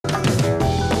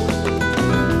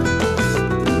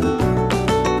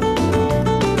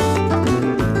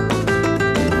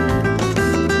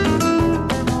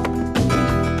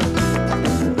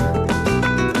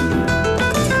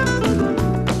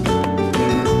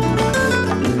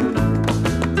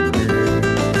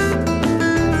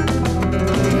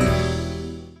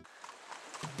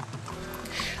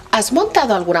¿Has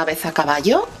montado alguna vez a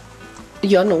caballo?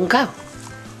 Yo nunca.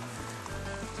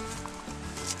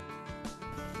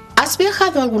 ¿Has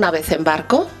viajado alguna vez en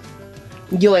barco?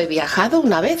 Yo he viajado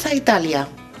una vez a Italia.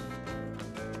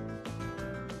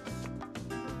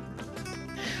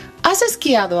 ¿Has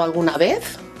esquiado alguna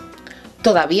vez?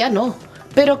 Todavía no,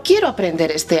 pero quiero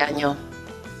aprender este año.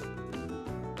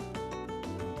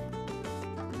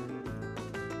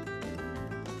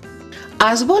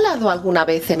 ¿Has volado alguna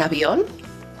vez en avión?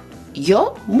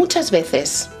 Yo muchas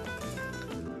veces.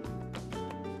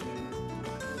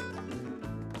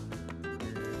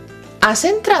 ¿Has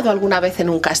entrado alguna vez en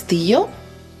un castillo?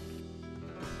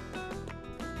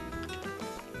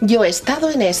 Yo he estado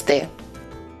en este.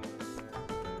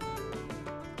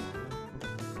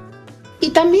 Y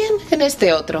también en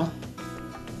este otro.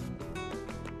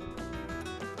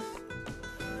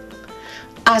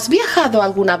 ¿Has viajado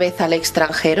alguna vez al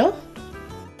extranjero?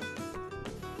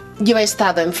 Yo he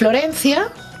estado en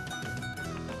Florencia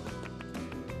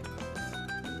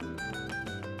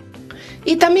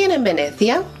y también en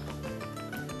Venecia.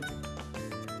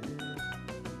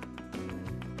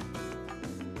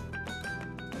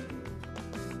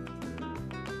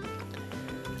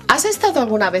 ¿Has estado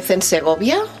alguna vez en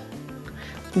Segovia?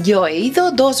 Yo he ido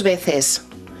 2 veces.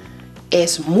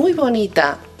 Es muy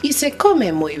bonita y se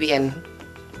come muy bien.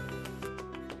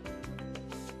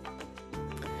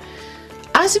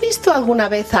 ¿Has visto alguna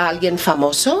vez a alguien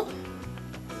famoso?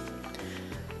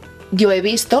 Yo he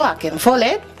visto a Ken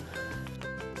Follett,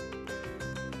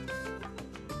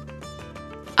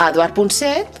 a Edward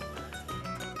Punset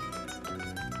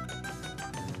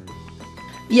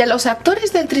y a los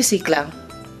actores del tricicle.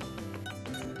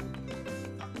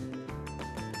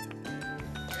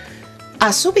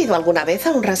 ¿Has subido alguna vez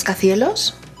a un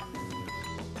rascacielos?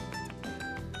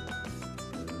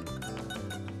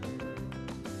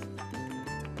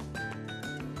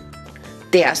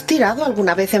 ¿Te has tirado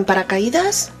alguna vez en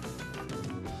paracaídas?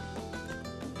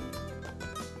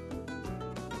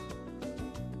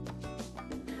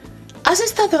 ¿Has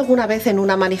estado alguna vez en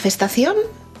una manifestación?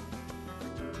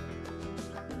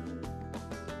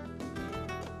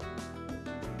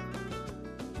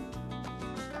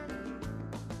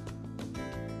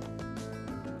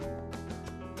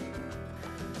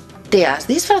 ¿Te has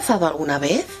disfrazado alguna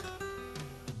vez?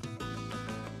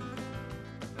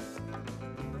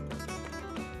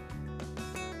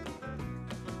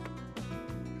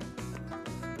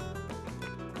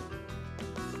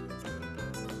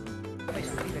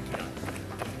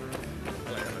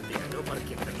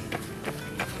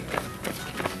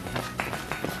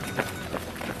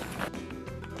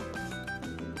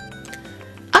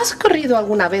 ¿Has corrido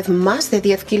alguna vez más de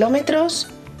 10 kilómetros?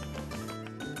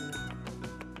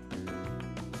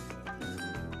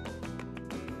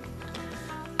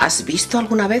 ¿Has visto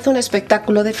alguna vez un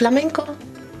espectáculo de flamenco?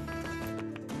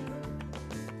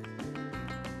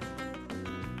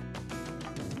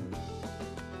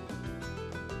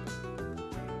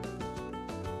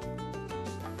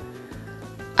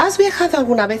 ¿Has viajado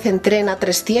alguna vez en tren a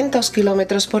 300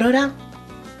 kilómetros por hora?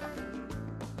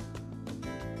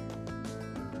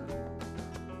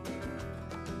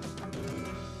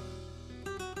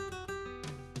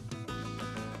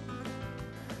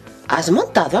 ¿Has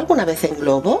montado alguna vez en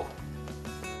globo?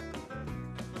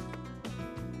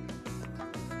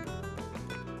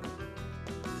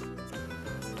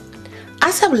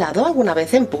 ¿Has hablado alguna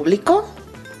vez en público?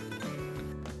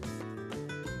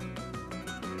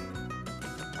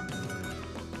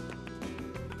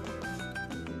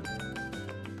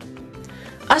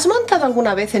 ¿Has montado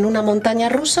alguna vez en una montaña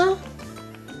rusa?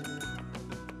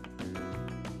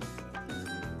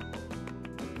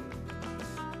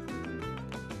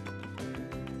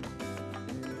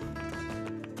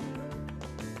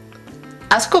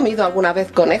 ¿Has comido alguna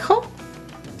vez conejo?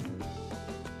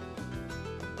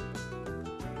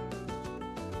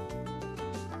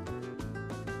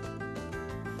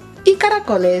 ¿Y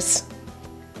caracoles?